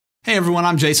Hey everyone,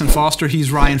 I'm Jason Foster,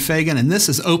 he's Ryan Fagan, and this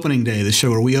is Opening Day, the show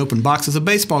where we open boxes of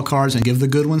baseball cards and give the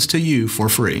good ones to you for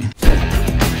free.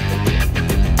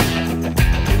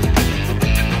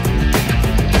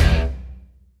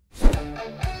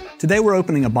 Today we're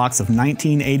opening a box of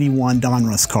 1981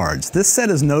 Donruss cards. This set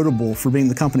is notable for being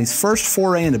the company's first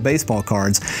foray into baseball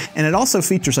cards, and it also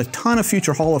features a ton of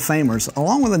future Hall of Famers,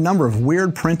 along with a number of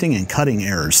weird printing and cutting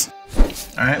errors.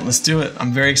 All right, let's do it.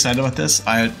 I'm very excited about this.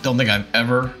 I don't think I've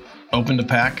ever opened a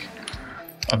pack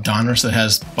of Donruss that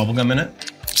has bubblegum in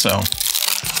it, so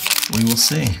we will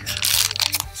see.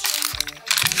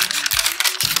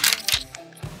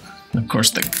 And of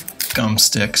course, the gum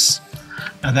sticks.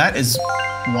 Now that is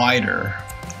wider.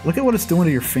 Look at what it's doing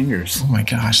to your fingers. Oh my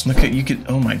gosh, look at,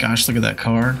 oh my gosh, look at that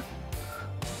card.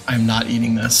 I'm not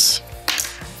eating this.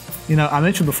 You know, I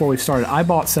mentioned before we started, I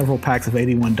bought several packs of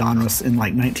 81 Donruss in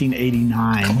like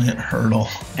 1989. Clint Hurdle.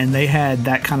 And they had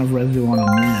that kind of residue on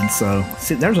them then, so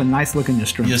see, there's a nice looking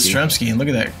Yastrzemski. Yastrzemski, and look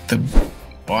at that.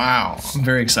 Wow, I'm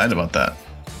very excited about that.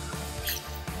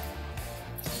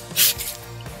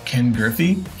 Ken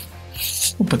Griffey.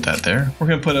 We'll put that there. We're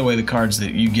going to put away the cards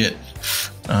that you get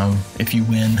if you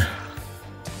win.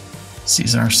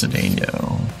 Cesar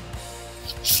Cedeno.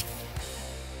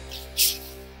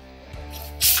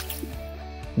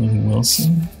 Louis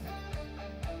Wilson.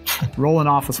 Rolling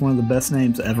off is one of the best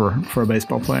names ever for a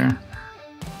baseball player.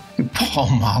 Paul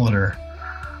Molitor.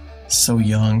 So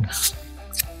young.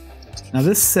 Now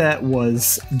this set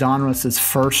was Donruss's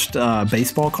first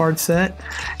baseball card set,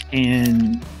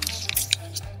 and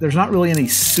there's not really any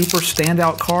super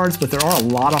standout cards, but there are a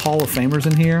lot of Hall of Famers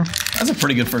in here. That's a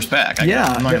pretty good first pack. I'm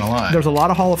not gonna lie. There's a lot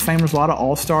of Hall of Famers, a lot of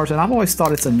All-Stars, and I've always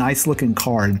thought it's a nice looking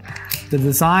card. The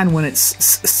design, when it's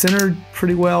centered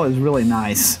pretty well, is really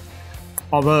nice.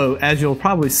 Although, as you'll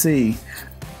probably see,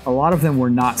 a lot of them were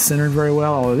not centered very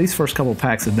well, although these first couple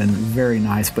packs have been very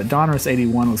nice. But Donruss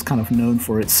 81 was kind of known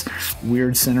for its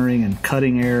weird centering and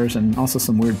cutting errors, and also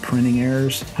some weird printing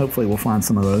errors. Hopefully we'll find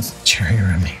some of those. Jerry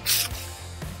Remy.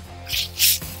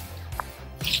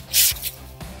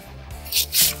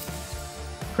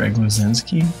 Greg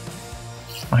Luzinski,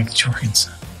 Mike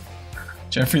Jorgensen,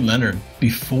 Jeffrey Leonard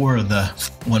before the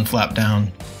one flap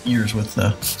down years with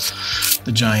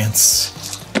the Giants.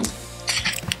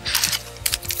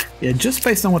 Yeah, just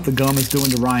based on what the gum is doing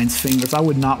to Ryan's fingers, I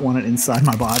would not want it inside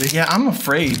my body. Yeah, I'm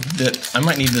afraid that I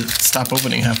might need to stop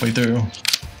opening halfway through.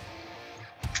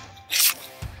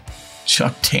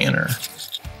 Chuck Tanner.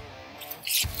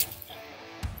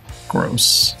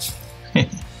 Gross.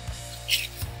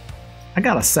 I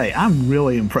gotta say, I'm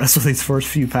really impressed with these first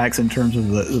few packs in terms of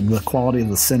the quality of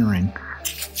the centering.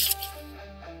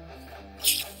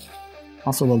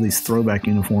 Also love these throwback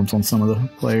uniforms on some of the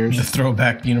players. The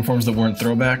throwback uniforms that weren't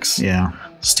throwbacks? Yeah.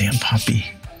 Stan Poppy.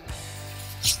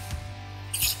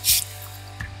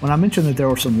 When I mentioned that there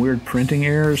were some weird printing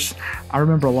errors, I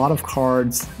remember a lot of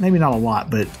cards, maybe not a lot,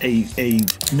 but a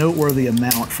noteworthy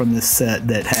amount from this set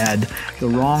that had the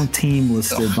wrong team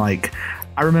listed. Like,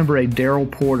 I remember a Darryl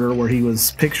Porter where he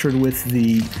was pictured with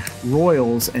the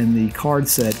Royals and the card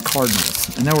said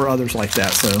Cardinals. And there were others like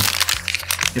that, so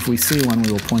if we see one,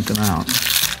 we will point them out.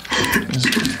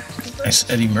 Nice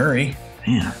Eddie Murray.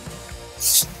 Man.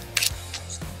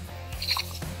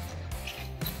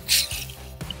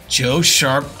 Joe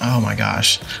Sharp. Oh my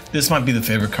gosh. This might be the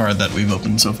favorite card that we've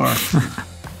opened so far.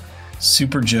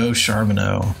 Super Joe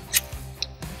Charbonneau.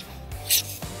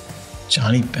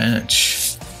 Johnny Bench.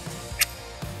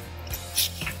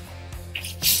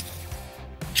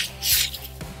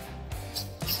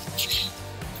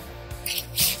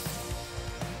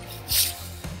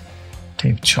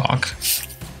 Dave Chalk,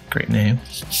 great name.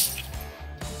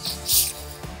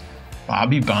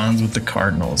 Bobby Bonds with the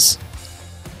Cardinals.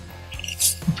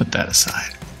 We'll put that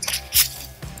aside.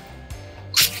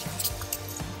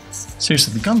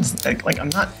 Seriously, the gums, like I'm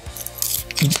not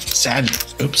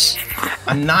exaggerating. Oops.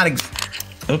 I'm not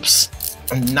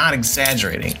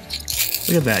exaggerating.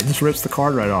 Look at that, it just rips the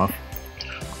card right off.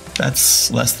 That's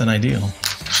less than ideal.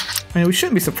 I mean, we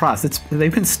shouldn't be surprised.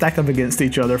 They've been stacked up against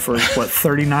each other for, what,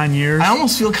 39 years? I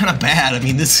almost feel kind of bad. I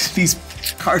mean, these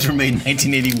cards were made in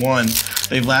 1981.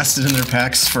 They've lasted in their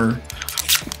packs for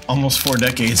almost 4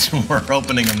 decades, and we're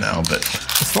opening them now. But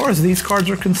as far as these cards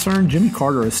are concerned, Jimmy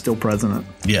Carter is still president.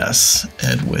 Yes,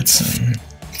 Ed Whitson.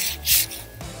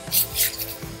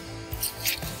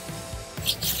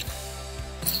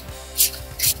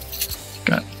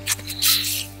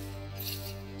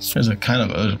 There's a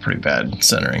pretty bad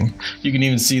centering. You can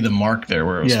even see the mark there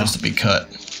where it was supposed to be cut.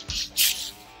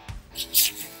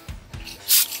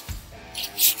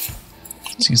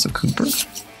 Cecil Cooper.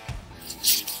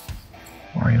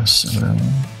 Mario Soto.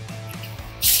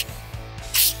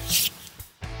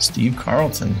 Steve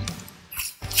Carlton.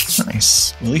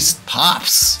 Nice. Willie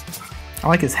Pops. I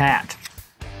like his hat.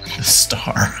 The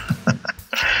star.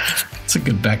 It's a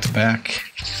good back-to-back.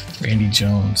 Randy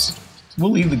Jones.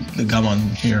 We'll leave the gum on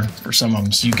here for some of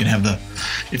them, so you can have the.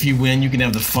 If you win, you can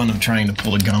have the fun of trying to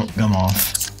pull the gum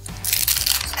off.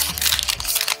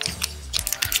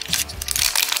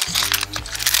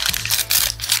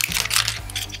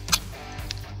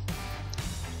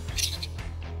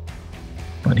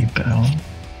 Buddy Bell.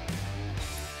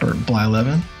 Bert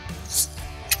Blyleven.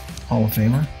 Hall of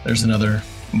Famer. There's another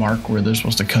mark where they're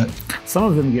supposed to cut. Some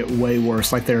of them get way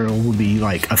worse. Like there will be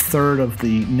like a third of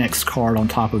the next card on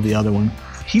top of the other one.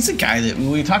 He's a guy that when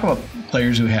we talk about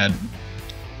players who had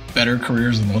better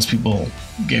careers than most people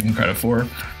gave him credit for,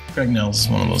 Greg Nels is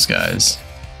one of those guys.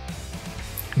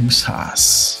 Goose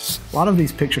Haas. A lot of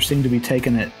these pictures seem to be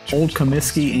taken at Old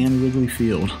Comiskey and Wrigley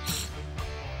Field.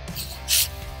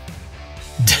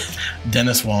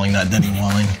 Dennis Walling, not Denny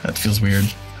Walling. That feels weird.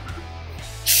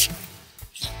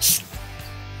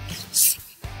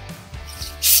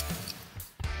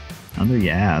 Another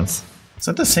Yaz. Is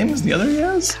that the same as the other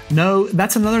Yaz? No,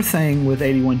 that's another thing with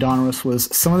 81 Donruss was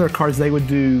some of their cards, they would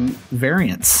do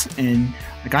variants. And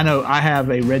like I know I have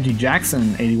a Reggie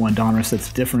Jackson 81 Donruss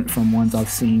that's different from ones I've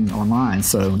seen online.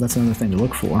 So that's another thing to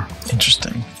look for.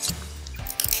 Interesting.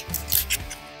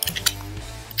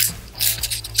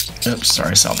 Oops,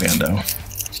 sorry, Salvando.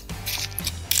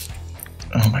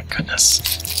 Oh my goodness.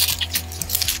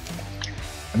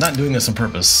 I'm not doing this on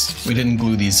purpose. We didn't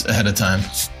glue these ahead of time.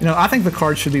 You know, I think the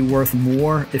card should be worth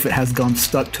more if it has gum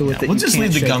stuck to it. Yeah, we'll just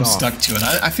leave the gum stuck to it.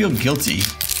 I feel guilty.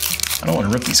 I don't want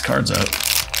to rip these cards out.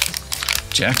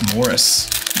 Jack Morris.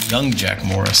 Young Jack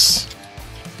Morris.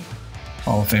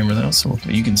 Hall of Famer, though, so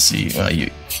you can see. Well, you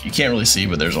can't really see,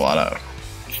 but there's a lot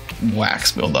of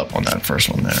wax buildup on that first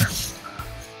one there.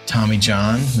 Tommy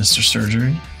John, Mr.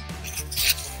 Surgery.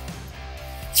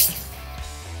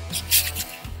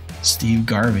 Steve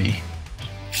Garvey.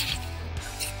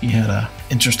 He had a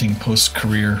interesting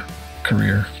post-career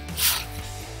career.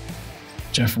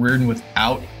 Jeff Reardon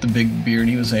without the big beard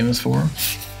he was famous for.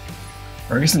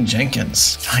 Ferguson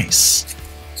Jenkins. Nice.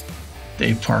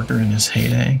 Dave Parker in his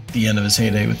heyday. The end of his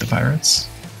heyday with the Pirates.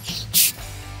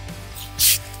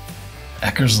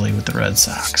 Eckersley with the Red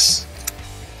Sox.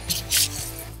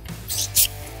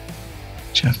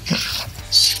 Jeff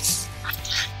Burns.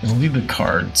 And we'll leave the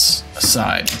cards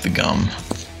aside with the gum.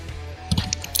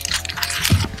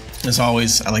 As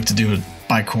always, I like to do it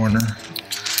by corner.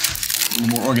 A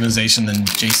little more organization than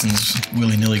Jason's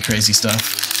willy-nilly crazy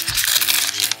stuff.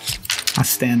 I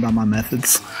stand by my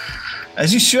methods.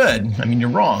 As you should. I mean, you're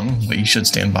wrong, but you should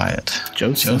stand by it.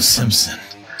 Joe Simpson.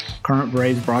 Current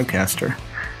Braves broadcaster.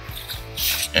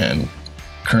 And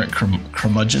current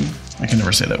curmudgeon. I can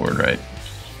never say that word right.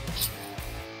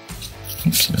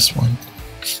 Oops, missed one.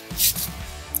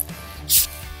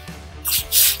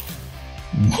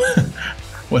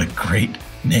 What a great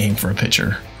name for a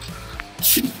pitcher.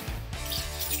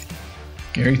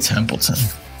 Gary Templeton.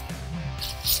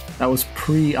 That was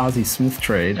pre-Ozzie Smith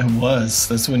trade. It was.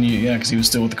 That's when because he was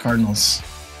still with the Cardinals.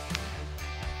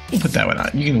 We'll put that one on.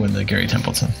 You can win the Gary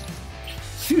Templeton.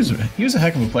 He was a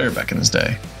heck of a player back in his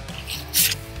day.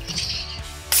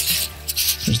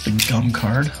 There's the gum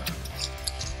card.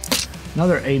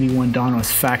 Another 81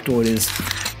 Donruss factoid is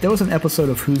there was an episode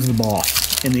of Who's the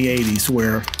Boss in the 80s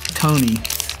where Tony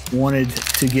wanted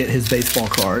to get his baseball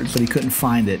card, but he couldn't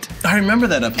find it. I remember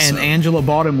that episode. And Angela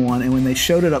bought him one, and when they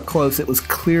showed it up close, it was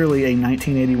clearly a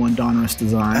 1981 Donruss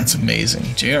design. That's amazing.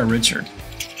 J.R. Richard.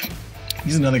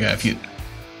 He's another guy. If you,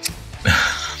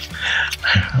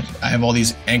 I have all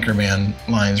these Anchorman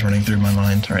lines running through my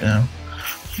mind right now,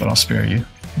 but I'll spare you.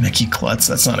 Mickey Klutz.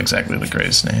 That's not exactly the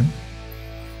greatest name.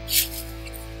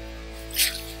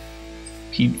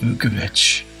 Pete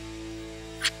Vukovich.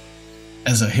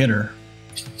 As a hitter.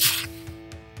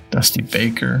 Dusty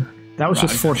Baker. That was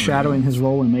just foreshadowing his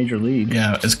role in Major League.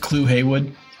 Yeah, as Clu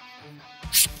Haywood.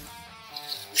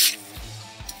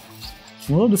 I'm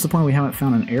a little disappointed we haven't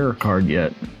found an error card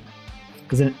yet.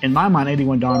 Because in my mind,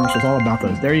 81 Donruss was all about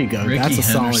those. There you go. Ricky That's a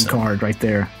Henderson. solid card right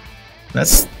there.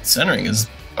 That's centering is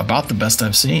about the best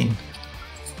I've seen.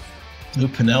 Lou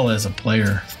Piniella as a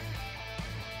player.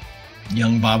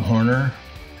 Young Bob Horner.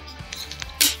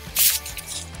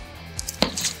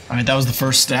 All right, that was the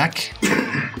first stack.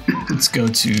 Let's go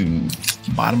to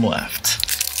bottom left.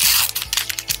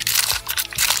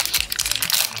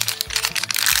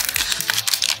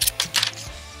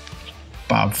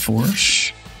 Bob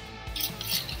Forsch.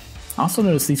 I also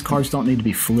noticed these cards don't need to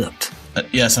be flipped.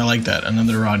 Yes, I like that.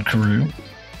 Another Rod Carew.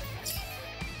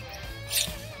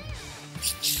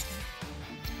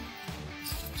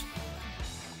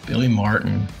 Billy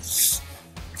Martin.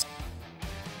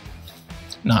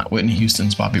 Not Whitney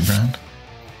Houston's Bobby Brown.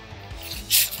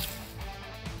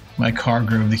 Mike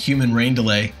Hargrove, the human rain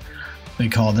delay, they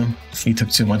called him. He took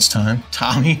too much time.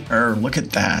 Tommy Herr, look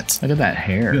at that. Look at that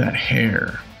hair. Look at that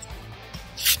hair.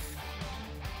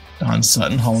 Don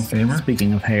Sutton, Hall of Famer.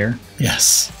 Speaking of hair.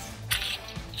 Yes.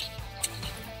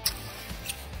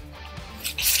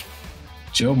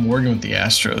 Joe Morgan with the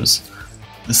Astros.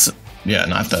 This, yeah,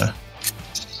 not the...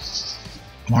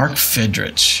 Mark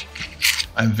Fidrich.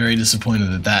 I'm very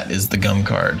disappointed that that is the gum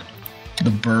card.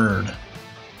 The bird.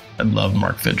 I love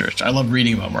Mark Fidrich. I love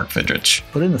reading about Mark Fidrich.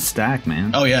 Put it in the stack,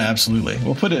 man. Oh, yeah, absolutely.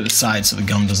 We'll put it aside so the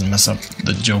gum doesn't mess up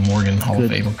the Joe Morgan Hall of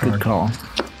Fame card. Good call.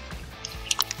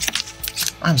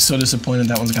 I'm so disappointed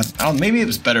that one's got... Oh, maybe it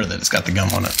was better that it's got the gum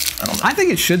on it. I don't know. I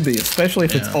think it should be, especially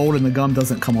if it's old and the gum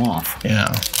doesn't come off. Yeah.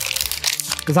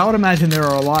 Because I would imagine there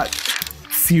are a lot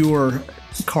fewer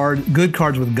good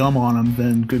cards with gum on them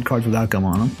than good cards without gum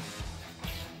on them.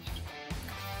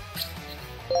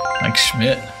 Mike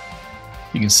Schmidt.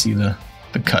 You can see the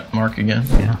cut mark again.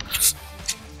 Yeah.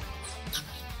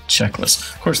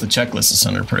 Checklist. Of course, the checklist is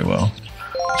centered pretty well.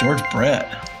 George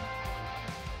Brett.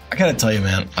 I gotta tell you,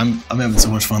 man, I'm having so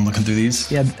much fun looking through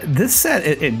these. Yeah, this set,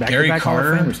 Gary back-to-back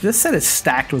Carter. Hall of Famers. This set is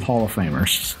stacked with Hall of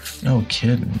Famers. No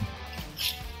kidding.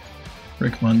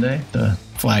 Rick Monday, the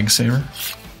flag saver.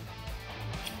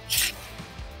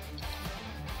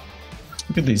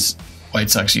 Look at these White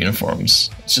Sox uniforms.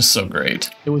 It's just so great.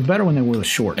 It was better when they wore the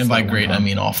shorts. And by great, I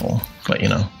mean awful. But, you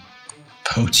know,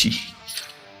 Poachy.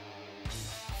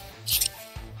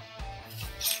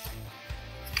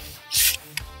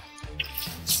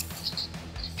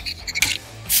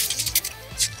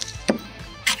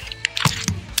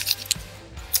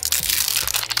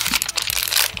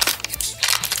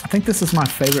 I think this is my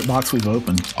favorite box we've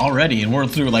opened. Already, and we're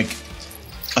through like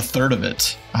a third of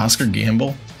it. Oscar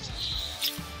Gamble.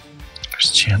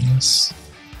 There's Chambliss.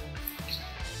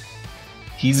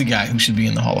 He's a guy who should be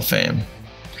in the Hall of Fame.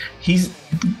 He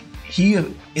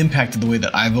impacted the way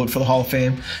that I vote for the Hall of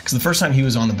Fame, because the first time he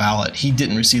was on the ballot, he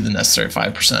didn't receive the necessary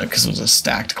 5% because it was a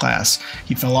stacked class.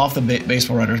 He fell off the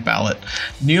baseball writers ballot,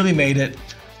 nearly made it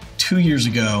 2 years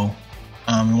ago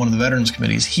in one of the veterans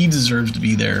committees. He deserves to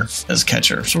be there as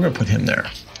catcher, so we're going to put him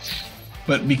there.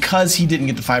 But because he didn't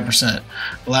get the 5%,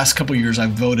 the last couple years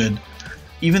I've voted,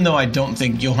 even though I don't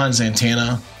think Johan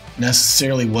Santana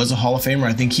necessarily was a Hall of Famer,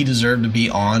 I think he deserved to be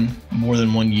on more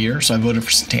than 1 year, so I voted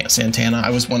for Santana.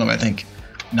 I was one of, I think,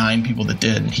 9 people that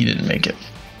did, and he didn't make it.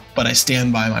 But I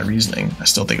stand by my reasoning. I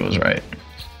still think it was right.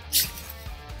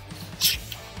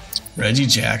 Reggie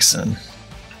Jackson.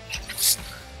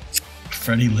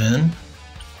 Freddie Lynn.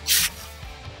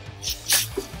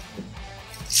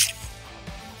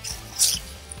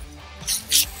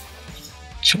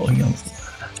 Joel Young.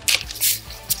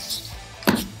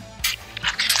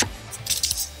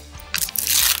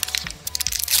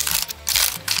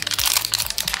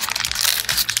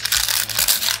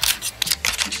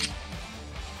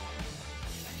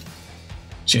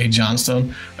 Jay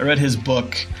Johnstone. I read his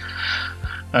book.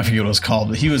 I forget what it was called,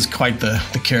 but he was quite the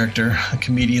character, a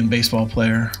comedian baseball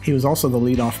player. He was also the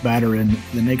leadoff batter in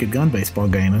the Naked Gun baseball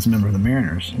game as a member of the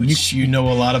Mariners. Which you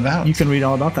know a lot about. You can read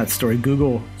all about that story.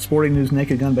 Google Sporting News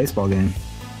Naked Gun baseball game.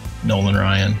 Nolan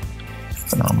Ryan.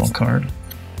 Phenomenal card.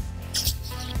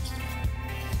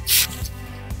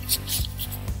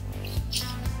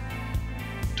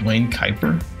 Dwayne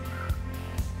Kuiper.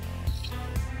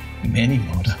 Manny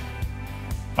Mota.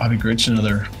 Bobby Grich,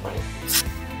 another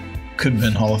could have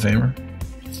been Hall of Famer.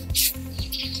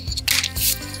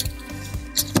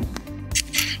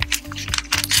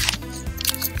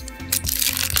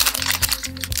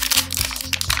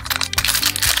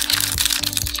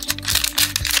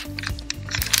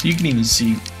 You can even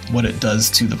see what it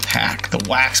does to the pack, the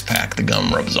wax pack the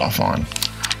gum rubs off on.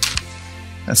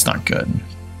 That's not good.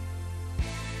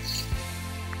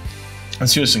 I'm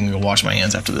seriously going to go wash my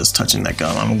hands after this, touching that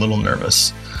gum. I'm a little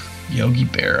nervous. Yogi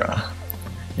Berra.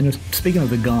 And speaking of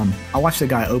the gum, I watched a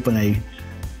guy open a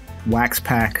wax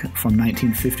pack from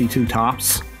 1952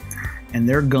 Topps, and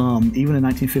their gum, even in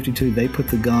 1952, they put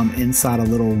the gum inside a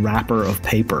little wrapper of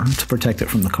paper to protect it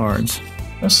from the cards.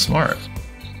 That's smart.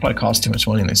 Probably cost too much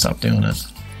money and they stopped doing it.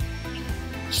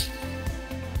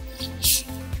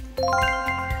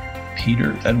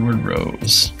 Peter Edward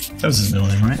Rose. That was his middle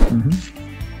name, right? Mm-hmm.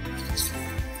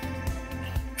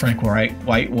 Frank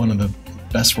White, one of the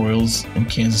best Royals in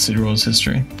Kansas City Royals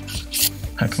history.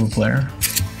 Heck of a player.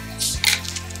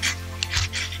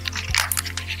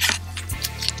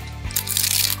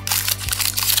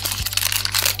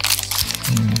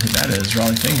 Look at that is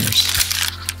Raleigh Fingers.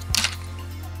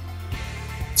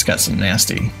 It's got some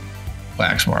nasty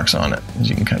wax marks on it, as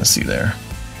you can kind of see there.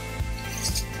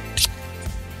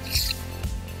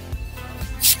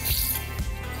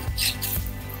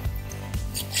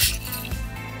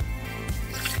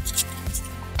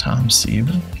 Tom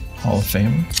Seaver, Hall of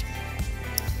Famer.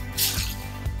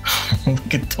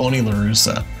 Look at Tony La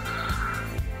Russa.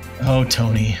 Oh,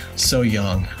 Tony, so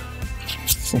young.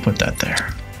 We'll put that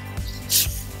there.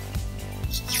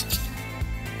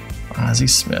 Ozzie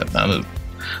Smith. Now the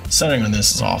centering on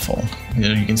this is awful.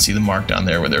 You can see the mark down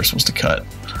there where they're supposed to cut.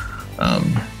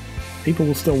 People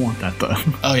will still want that though.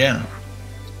 Oh yeah.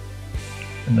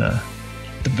 And the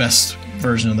best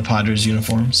version of the Padres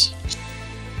uniforms.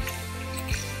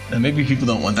 And maybe people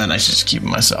don't want that, and I should just keep it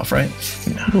myself, right?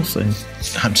 No. We'll see.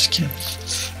 I'm just kidding.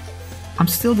 I'm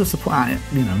still disappointed,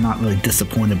 not really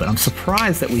disappointed, but I'm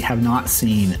surprised that we have not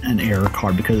seen an error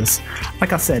card because,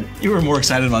 like I said... You were more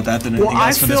excited about that than anything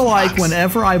else for this box. Well, I feel like box.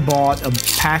 Whenever I bought a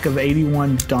pack of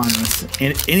 81 Donruss,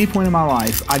 at any point in my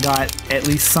life, I got at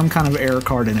least some kind of error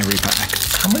card in every pack.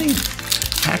 How many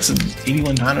packs of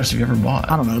 81 Donruss have you ever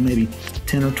bought? I don't know, maybe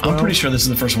 10 or 12. I'm pretty sure this is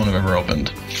the first one I've ever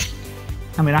opened.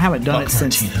 I mean, I haven't done it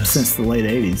since the late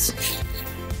 80s.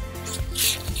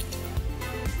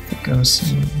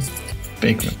 Goes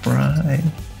Bake McBride.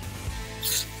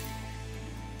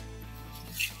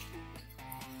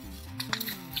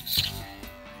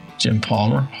 Jim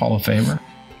Palmer, Hall of Famer.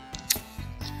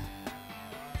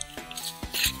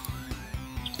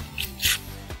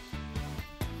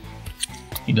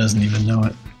 He doesn't even know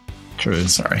it. True.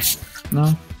 Sorry.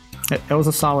 No, that was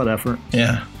a solid effort.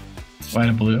 Yeah. White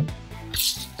and blue.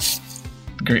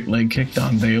 Great leg kick,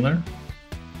 Don Baylor.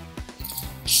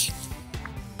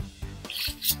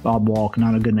 Bob Walk,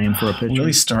 not a good name for a pitcher. Willie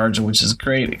Stargell, which is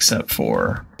great, except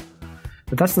for...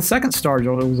 But that's the second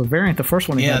Stargell. It was a variant. The first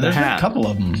one he had there's the hat. a couple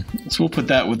of them. So we'll put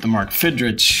that with the Mark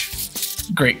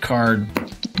Fidrich great card,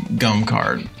 gum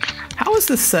card. How is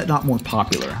this set not more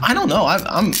popular? I don't know.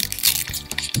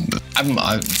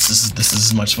 This is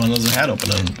as much fun as I had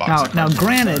opening a box. Now,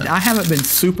 granted, I haven't been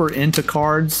super into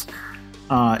cards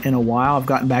in a while. I've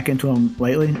gotten back into them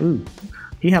lately. Ooh,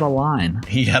 he had a line.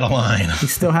 He had a line. He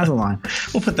still has a line.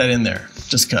 We'll put that in there,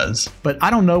 just because. But I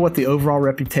don't know what the overall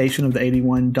reputation of the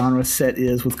 81 Donruss set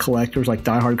is with collectors, like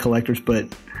diehard collectors, but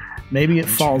maybe it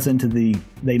falls into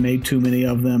they made too many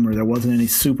of them, or there wasn't any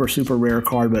super, super rare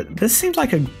card. But this seems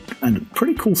like a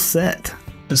pretty cool set.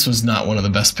 This was not one of the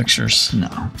best pictures. No.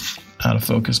 Out of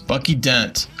focus. Bucky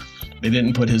Dent. They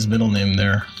didn't put his middle name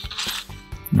there.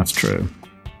 That's true.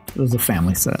 It was a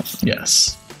family set.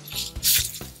 Yes.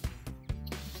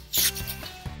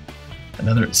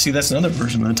 That's another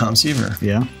version of the Tom Seaver.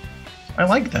 Yeah. I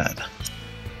like that.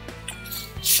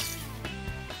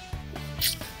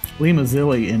 Lee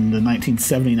Mazzilli in the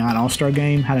 1979 All-Star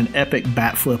Game had an epic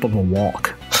bat flip of a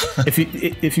walk. if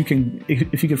you can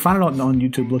find it on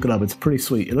YouTube, look it up. It's pretty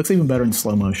sweet. It looks even better in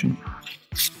slow motion.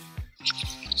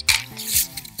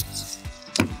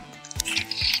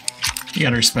 You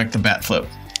gotta respect the bat flip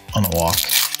on a walk.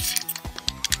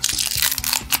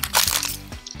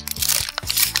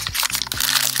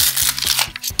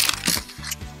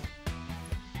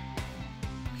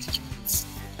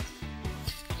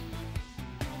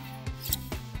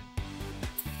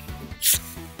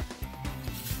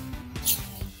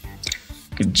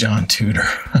 Good John Tudor.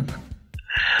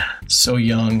 So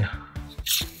young.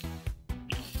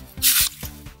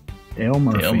 Dale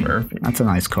Murphy. Dale Murphy. That's a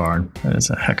nice card. That is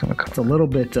a heck of a card. It's a little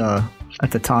bit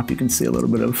at the top. You can see a little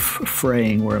bit of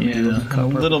fraying where maybe a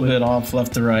little bit off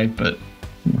left to right, but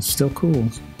it's still cool.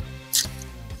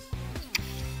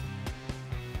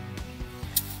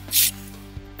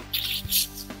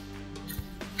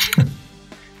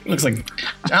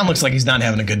 John looks like he's not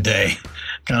having a good day.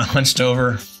 Kind of hunched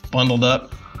over, bundled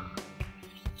up.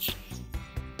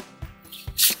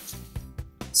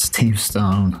 Steve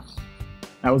Stone.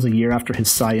 That was a year after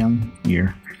his Cy Young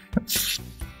year.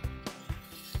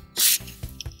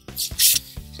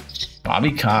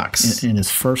 Bobby Cox. In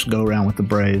his first go-around with the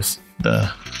Braves.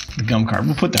 The gum card.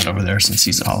 We'll put that over there since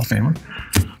he's a Hall of Famer.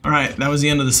 All right, that was the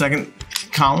end of the second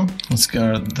column. Let's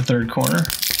go to the third corner.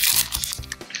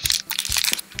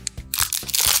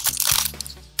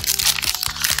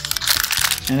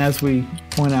 And as we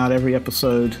point out every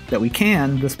episode that we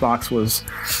can, this box was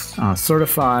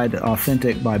certified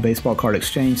authentic by Baseball Card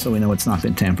Exchange, so we know it's not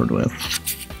been tampered with.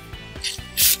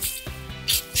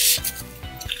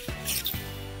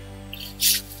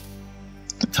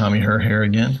 Tommy Herhair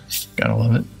again. Gotta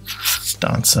love it.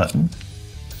 Don Sutton.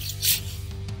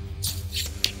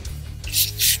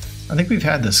 I think we've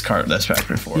had this pack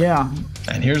before. Yeah.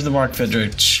 And here's the Mark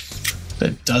Fidrich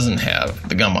that doesn't have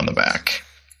the gum on the back.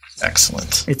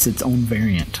 Excellent. It's its own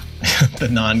variant. The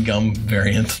non-gum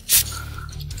variant.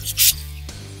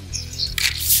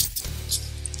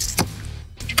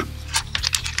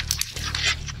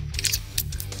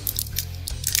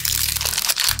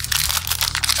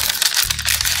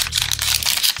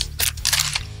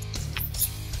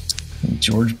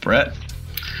 George Brett.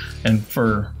 And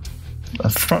for a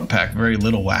front pack, very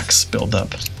little wax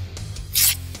buildup.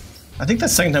 I think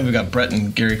that's the second time we got Brett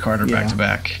and Gary Carter back to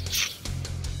back.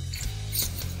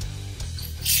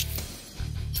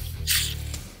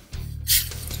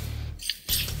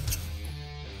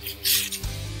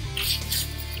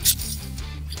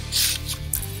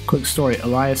 Quick story: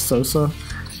 Elias Sosa,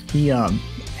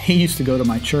 he used to go to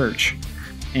my church,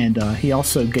 and he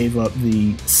also gave up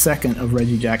the second of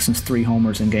Reggie Jackson's 3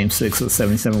 homers in Game 6 of the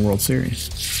 '77 World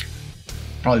Series.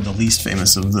 Probably the least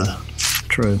famous of the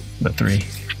the 3.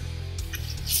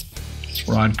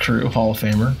 Rod Crew, Hall of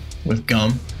Famer, with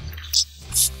gum.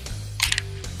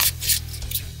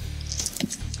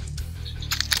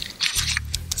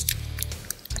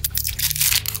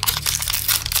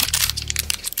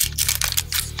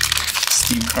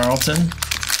 Steve Carlton.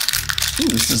 Ooh,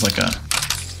 this is like a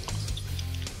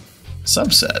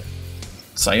subset.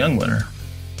 Cy Young winner.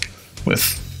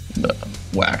 With the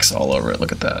wax all over it.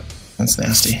 Look at that. That's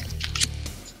nasty.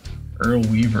 Earl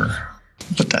Weaver.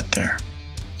 Put that there.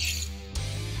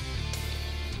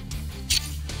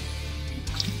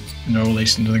 No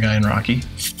relation to the guy in Rocky.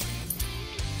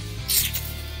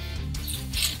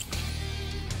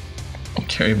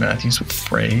 Kerry Matthews with the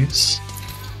Braves.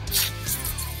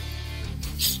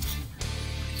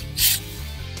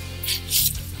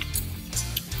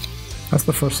 That's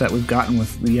the first set we've gotten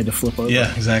with you had to flip over.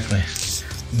 Yeah, exactly.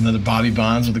 Another Bobby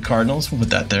Bonds with the Cardinals. We'll put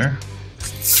that there.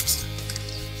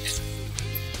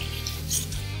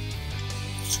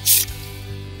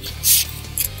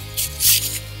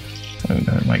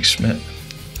 Another Mike Schmidt.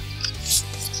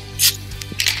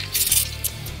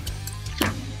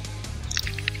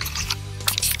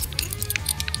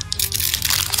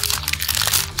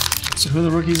 So who are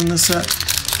the rookies in this set?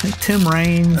 I think Tim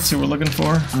Raines. That's who we're looking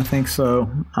for? I think so.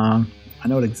 I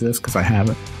know it exists because I have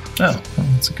it. Oh, well,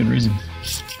 that's a good reason.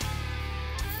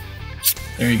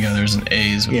 There you go. There's an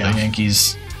A's with the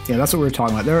Yankees. Yeah, that's what we were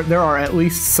talking about. There are at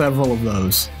least several of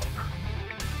those.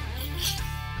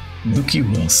 Mookie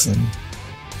Wilson.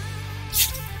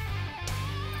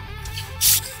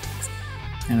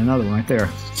 And another one right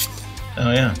there.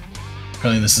 Oh, yeah.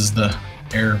 Probably this is the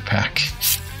air pack.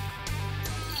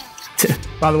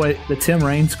 By the way, the Tim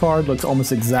Raines card looks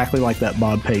almost exactly like that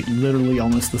Bob Pate. Literally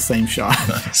almost the same shot.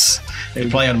 Nice. They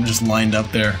probably had them just lined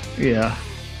up there. Yeah.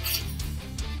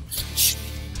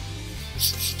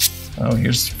 Oh,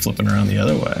 here's flipping around the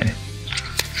other way.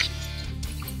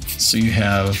 So you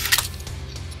have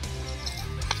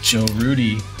Joe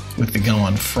Rudy with the gum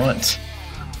on front.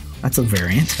 That's a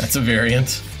variant. That's a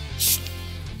variant.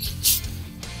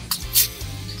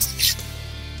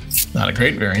 Not a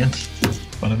great variant,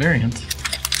 but a variant.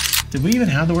 Did we even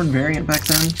have the word variant back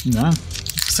then? No.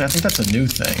 So I think that's a new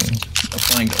thing.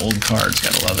 Applying to old cards,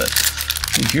 gotta love it.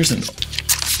 Ooh, here's an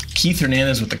Keith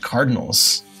Hernandez with the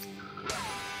Cardinals.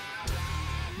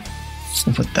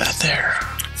 We'll put that there.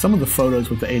 Some of the photos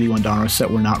with the 81 Donruss set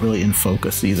were not really in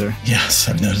focus either. Yes,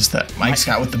 I've noticed that. Mike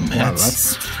Scott with the Mets. Wow,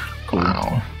 that's cool.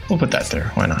 Wow. We'll put that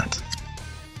there. Why not?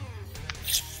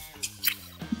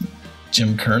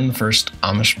 Jim Kern, the first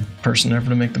Amish person ever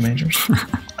to make the majors.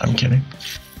 I'm kidding.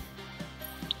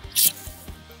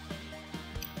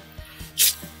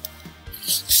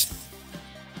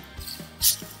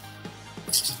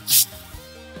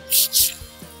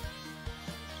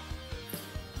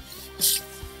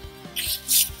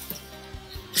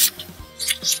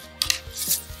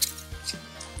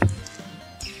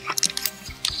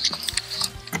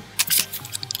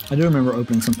 I do remember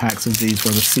opening some packs of these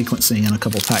where the sequencing and a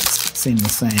couple packs seemed the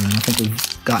same, and I think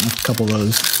we've gotten a couple of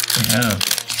those. We have.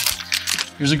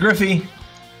 Here's a Griffey.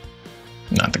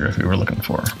 Not the Griffey we're looking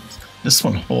for. This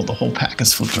one, the whole pack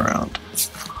is flipped around.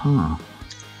 Huh.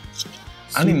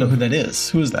 I don't even know who that is.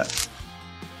 Who is that?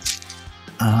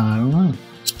 I don't know.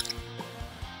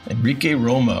 Enrique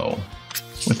Romo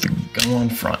with the gum on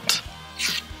front.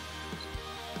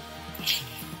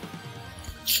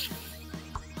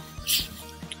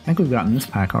 I think we've gotten this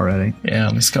pack already. Yeah,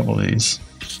 at least a couple of these.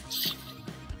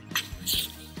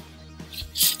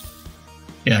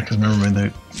 Yeah, because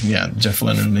remember Jeff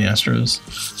Leonard and the Astros.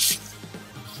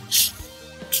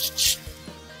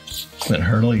 Clint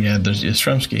Hurdle, yeah, there's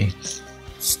Yastrzemski.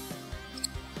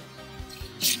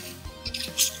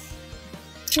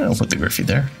 I'll put the Griffey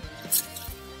there.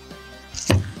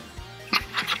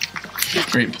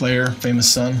 Great player,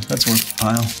 famous son. That's worth a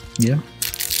pile. Yeah.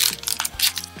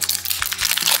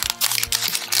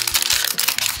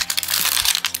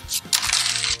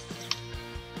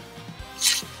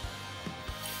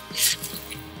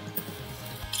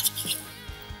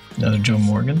 Another Joe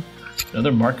Morgan.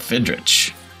 Another Mark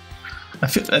Fidrich. I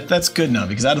feel that's good now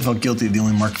because I'd have felt guilty. The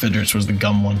only Mark Fidrich was the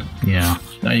gum one. Yeah.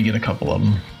 Now you get a couple of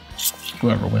them.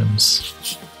 Whoever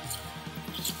wins.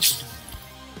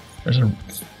 There's a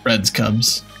Reds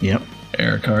Cubs. Yep.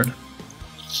 Error card.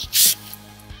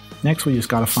 Next, we just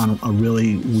got to find a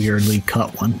really weirdly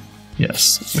cut one.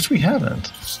 Yes, which we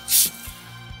haven't.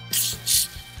 It's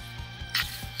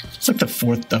like the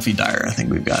 4th Duffy Dyer I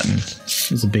think we've gotten.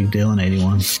 It's a big deal in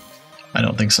 81. I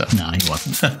don't think so. No, he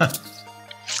wasn't.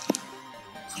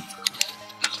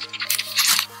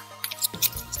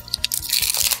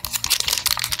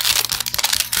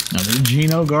 Another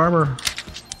Gino Garber.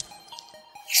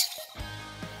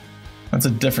 That's a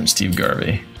different Steve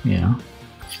Garvey. Yeah.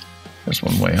 There's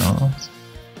one way off.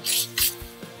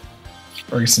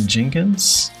 Ferguson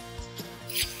Jenkins.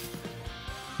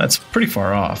 That's pretty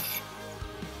far off.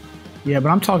 Yeah, but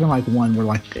I'm talking like one where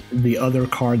like the other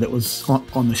card that was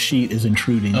on the sheet is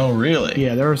intruding. Oh, really?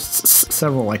 Yeah, there's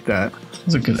several like that.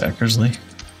 That's a good Eckersley.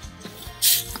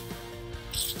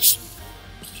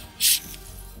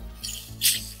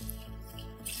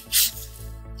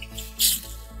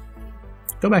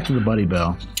 Go back to the Buddy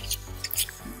Bell.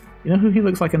 You know who he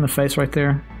looks like in the face right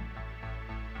there?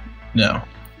 No.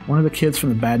 One of the kids from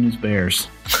the Bad News Bears.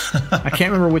 I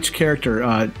can't remember which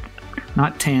character.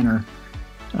 Not Tanner.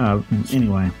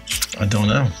 Anyway. I don't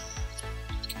know.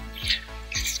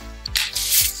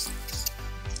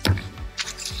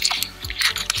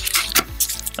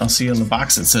 I'll see on the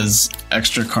box it says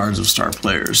extra cards of star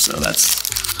players, so that's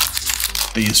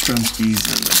the Yastrzemskis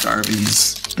and the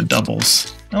Garveys, the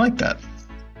doubles. I like that.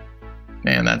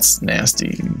 Man, that's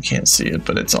nasty. You can't see it,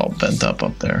 but it's all bent up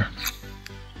there.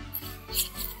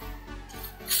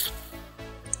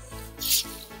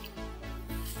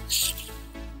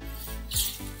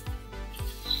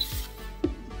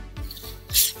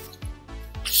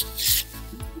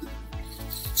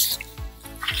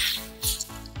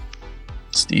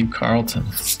 Steve Carlton.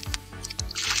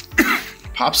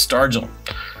 Pop Stargell.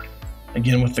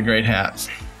 Again with the great hat.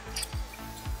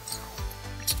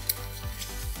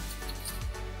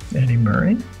 Eddie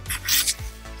Murray.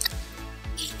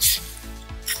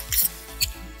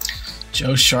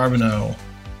 Joe Charbonneau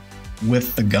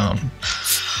with the gum.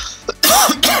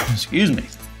 Excuse me.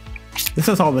 This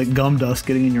is all the gum dust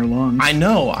getting in your lungs. I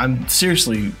know. I'm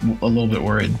seriously a little bit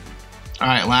worried. All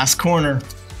right, last corner.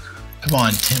 Come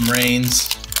on, Tim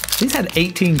Raines. He's had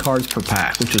 18 cards per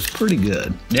pack, which is pretty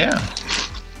good. Yeah.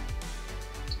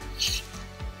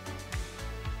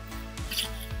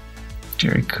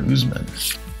 Jerry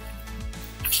Kuzman.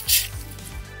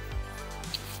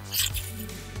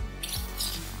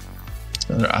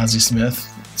 Another Ozzie Smith.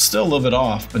 Still a little bit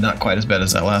off, but not quite as bad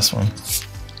as that last one.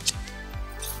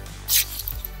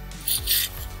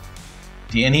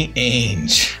 Danny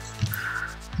Ainge.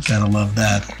 Gotta love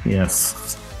that.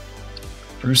 Yes.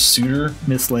 Bruce Sutter.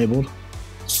 Mislabeled.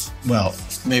 Well,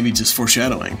 maybe just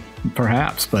foreshadowing.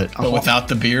 Perhaps, but without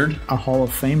the beard. A Hall of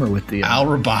Famer with the Al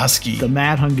Raboski. The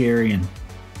Mad Hungarian.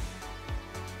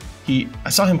 I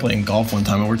saw him playing golf one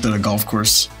time. I worked at a golf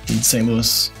course in St.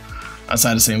 Louis,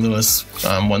 outside of St. Louis,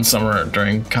 one summer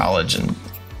during college, and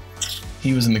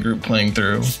he was in the group playing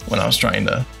through when I was trying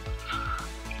to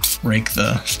rake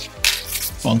the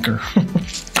bunker.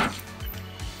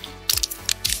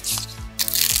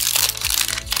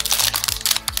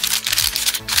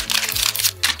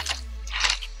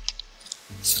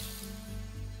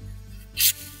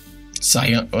 Cy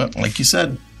Young, well, like you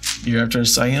said, year after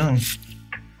Cy Young.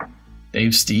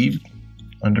 Dave Steve,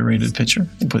 underrated pitcher.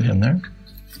 We'll put him there.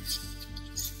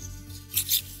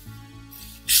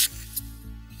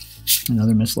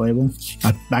 Another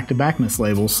mislabel. Back-to-back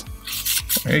mislabels.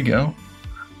 There you go.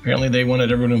 Apparently they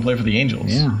wanted everyone to play for the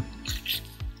Angels. Yeah.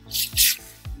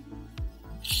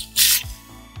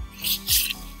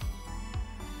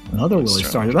 Another Willie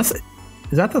Stargell.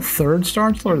 Is that the third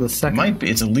Stargell or the second? It might be.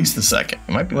 It's at least the second.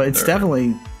 It might be. Well, the it's third.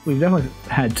 definitely. We've definitely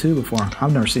had two before.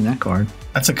 I've never seen that card.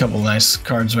 That's a couple nice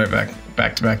cards right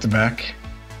back to back.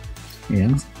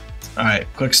 Yeah. All right.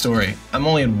 Quick story. I'm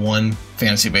only in one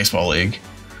fantasy baseball league.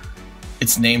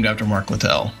 It's named after Mark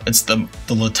Littell. It's the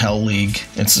Littell League.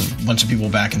 It's a bunch of people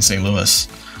back in St. Louis.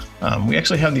 We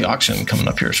actually have the auction coming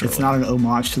up here shortly. It's not an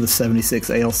homage to the 76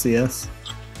 ALCS?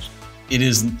 It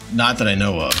is not that I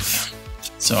know of.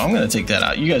 So I'm going to take that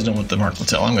out. You guys don't want the Mark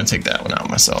Littell. I'm going to take that one out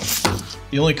myself.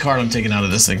 The only card I'm taking out of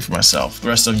this thing for myself. The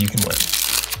rest of them you can win.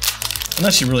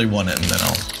 Unless you really want it, and then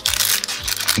I'll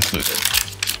include it.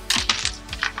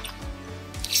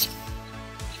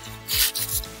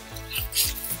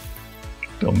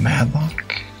 Bill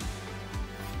Madlock.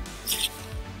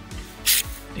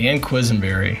 Dan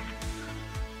Quisenberry.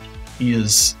 He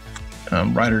is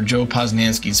writer Joe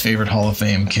Posnanski's favorite Hall of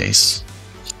Fame case.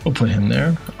 We'll put him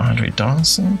there. Andre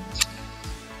Dawson.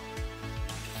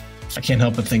 I can't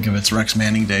help but think of it's Rex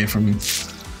Manning Day from...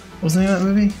 What was the name of that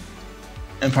movie?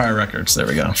 Empire Records. There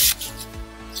we go.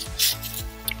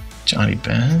 Johnny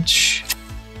Bench.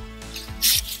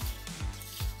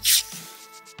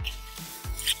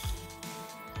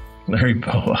 Larry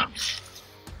Boa.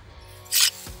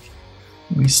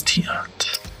 Luis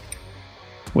Tiant.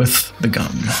 With the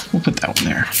gum. We'll put that one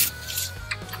there.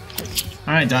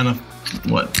 Alright, Donna.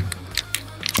 What?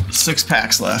 6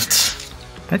 packs left.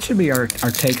 That should be our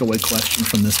takeaway question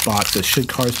from this box. Is should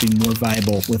cars be more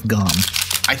valuable with gum?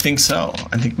 I think so.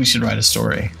 I think we should write a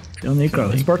story. Phil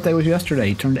Necro. His birthday was yesterday.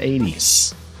 He turned 80.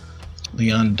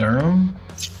 Leon Durham.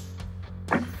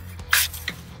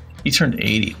 He turned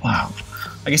 80. Wow.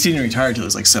 I guess he didn't retire until he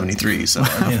was like 73, so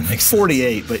I mean, it makes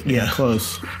 48, but yeah,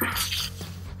 close.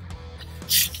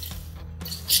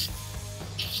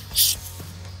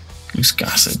 Goose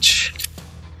Gossage.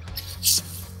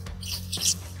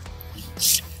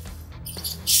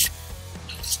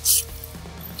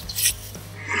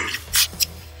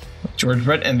 George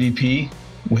Brett MVP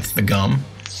with the gum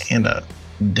and a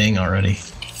ding already.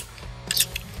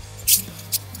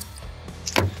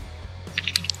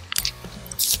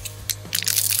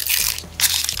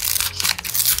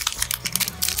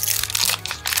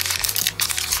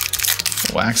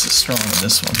 Wax is strong in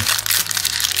this one.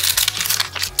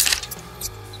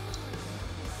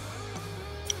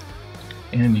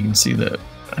 And you can see that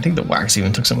I think the wax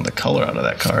even took some of the color out of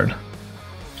that card.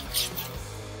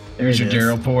 There's your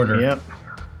Darryl Porter. Yep.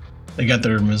 They got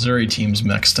their Missouri teams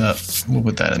mixed up. We'll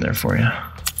put that in there for you.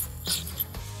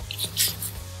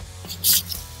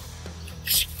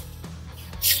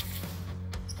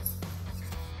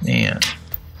 Man,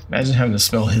 imagine having to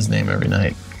spell his name every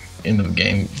night in the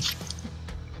game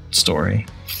story.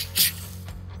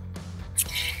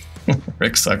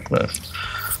 Rick Sutcliffe.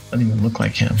 Doesn't even look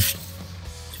like him.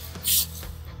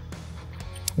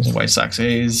 There's a White Sox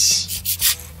A's.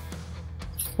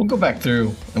 We'll go back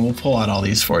through and we'll pull out all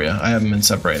these for you. I haven't been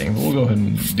separating, but we'll go ahead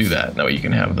and do that. That way you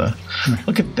can have the...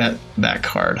 Look at that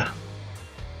card.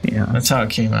 Yeah. That's how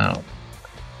it came out.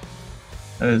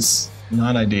 That is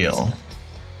not ideal.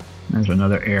 There's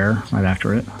another error right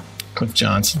after it. Cliff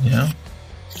Johnson, yeah.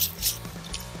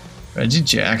 Reggie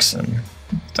Jackson.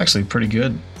 It's actually pretty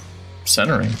good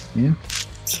centering. Yeah.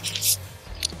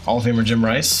 Hall of Famer Jim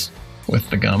Rice with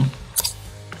the gum.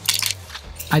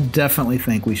 I definitely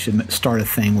think we should start a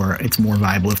thing where it's more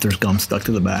valuable if there's gum stuck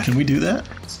to the back. Can we do that?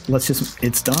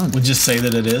 It's done. We'll just say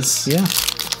that it is? Yeah.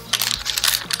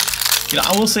 You know,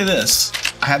 I will say this.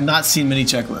 I have not seen many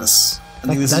checklists. I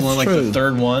think this is one like the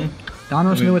third one.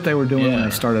 Donruss knew what they were doing when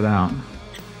they started out.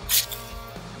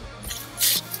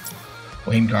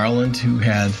 Wayne Garland, who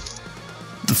had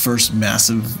the first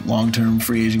massive long-term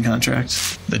free agent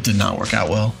contract that did not work out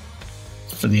well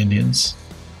for the Indians.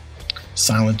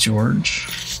 Silent George.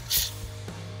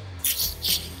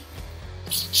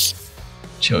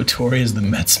 Joe Torre is the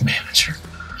Mets manager.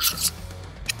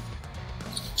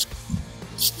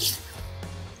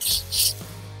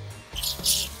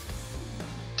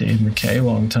 Dave McKay,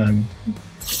 longtime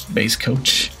base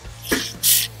coach.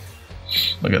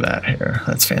 Look at that hair.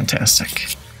 That's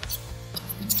fantastic.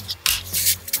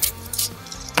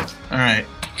 All right.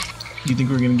 You think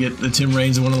we're going to get the Tim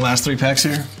Raines in one of the last 3 packs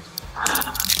here?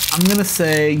 I'm going to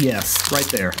say yes, right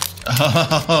there.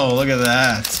 Oh, look at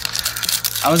that.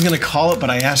 I was going to call it, but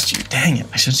I asked you. Dang it.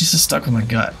 I should have just stuck with my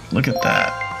gut. Look at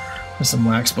that. There's some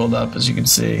wax buildup, as you can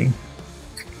see.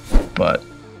 But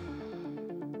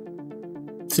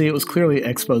see, it was clearly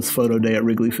Expo's photo day at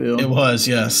Wrigley Field. It was,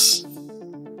 yes.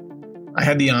 I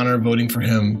had the honor of voting for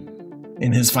him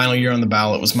in his final year on the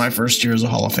ballot. It was my first year as a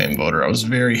Hall of Fame voter. I was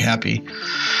very happy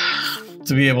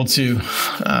to be able to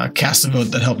cast a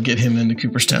vote that helped get him into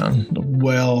Cooperstown.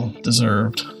 Well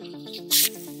deserved.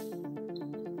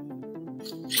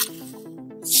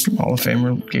 Hall of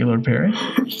Famer Gaylord Perry.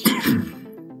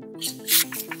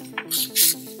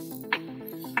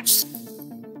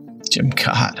 Jim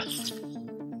Cott.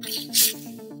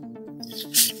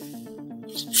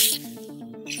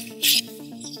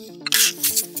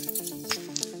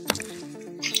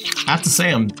 I have to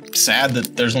say, I'm sad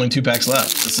that there's only 2 packs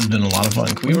left. This has been a lot of fun.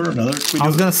 Can we order another? I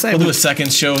was gonna say we'll do a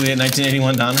second show of the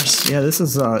 1981 Donruss. Yeah, this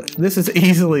is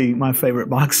easily my favorite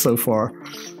box so far.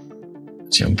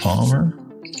 Jim Palmer.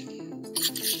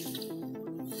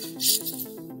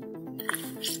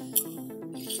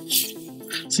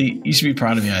 See, you should be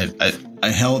proud of me. I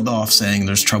held off saying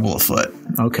there's trouble afoot.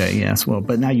 Okay, yes. Well,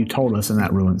 but now you told us and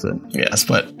that ruins it. Yes,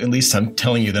 but at least I'm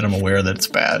telling you that I'm aware that it's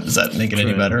bad. Does that make it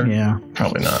any better? Yeah.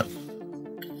 Probably not.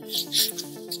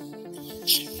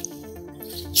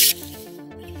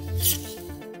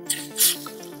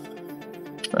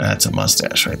 That's a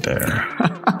mustache right there.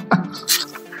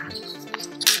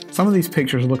 Some of these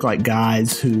pictures look like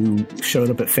guys who showed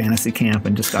up at fantasy camp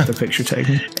and just got their picture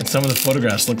taken. And some of the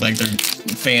photographs look like they're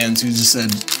fans who just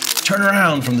said, turn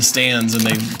around from the stands, and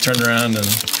they turned around, and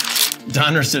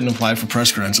Donruss didn't apply for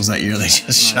press credentials that year. They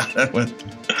just shot it with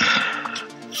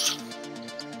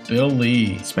Bill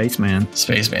Lee. Spaceman.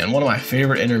 One of my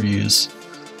favorite interviews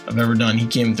I've ever done. He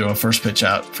came through a first pitch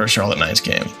out for a Charlotte Knights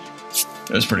game.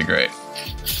 It was pretty great.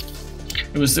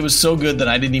 It was so good that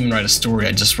I didn't even write a story.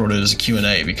 I just wrote it as a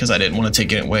Q&A because I didn't want to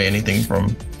take away anything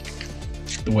from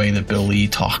the way that Bill Lee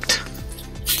talked.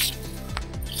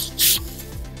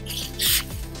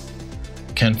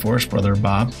 Ken Forrest, brother of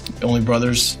Bob. Only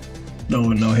brothers,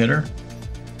 no hitter.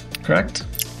 Correct?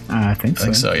 I think so. I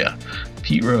think so, yeah.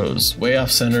 Pete Rose, way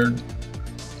off centered.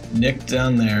 Nick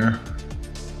down there.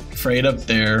 Frayed up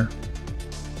there.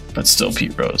 But still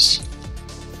Pete Rose.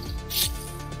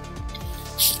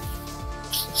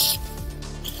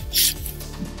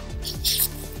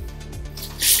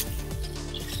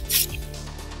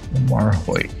 Lamar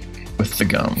Hoyt with the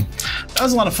gum. That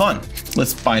was a lot of fun.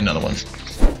 Let's buy another one.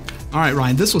 All right,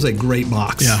 Ryan, this was a great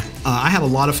box. Yeah. I have a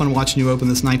lot of fun watching you open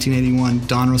this 1981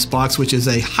 Donruss box, which is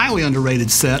a highly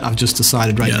underrated set, I've just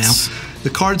decided right now. The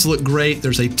cards look great.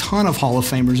 There's a ton of Hall of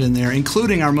Famers in there,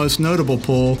 including our most notable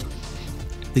pull,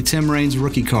 the Tim Raines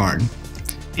rookie card.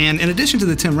 And in addition to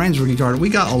the Tim Raines rookie card, we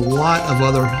got a lot of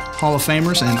other Hall of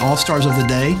Famers and All-Stars of the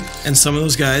day. And some of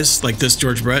those guys, like this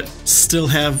George Brett, still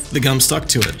have the gum stuck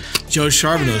to it. Joe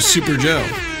Charbonneau, Super Joe,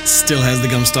 still has the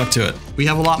gum stuck to it. We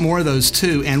have a lot more of those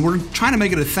too, and we're trying to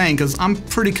make it a thing because I'm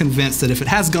pretty convinced that if it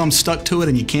has gum stuck to it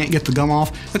and you can't get the gum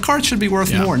off, the card should be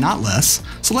worth more, not less.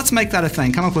 So let's make that a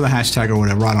thing. Come up with a hashtag or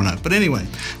whatever, I don't know. But anyway,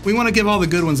 we want to give all the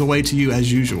good ones away to you as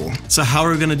usual. So how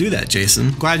are we going to do that,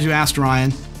 Jason? Glad you asked,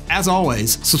 Ryan. As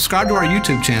always, subscribe to our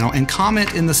YouTube channel and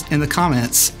comment in the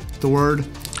comments the word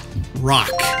rock.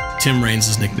 Tim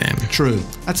Raines' nickname. True.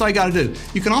 That's all you got to do.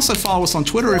 You can also follow us on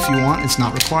Twitter if you want. It's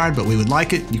not required, but we would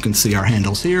like it. You can see our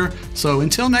handles here. So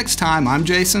until next time, I'm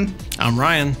Jason. I'm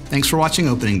Ryan. Thanks for watching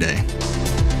Opening Day.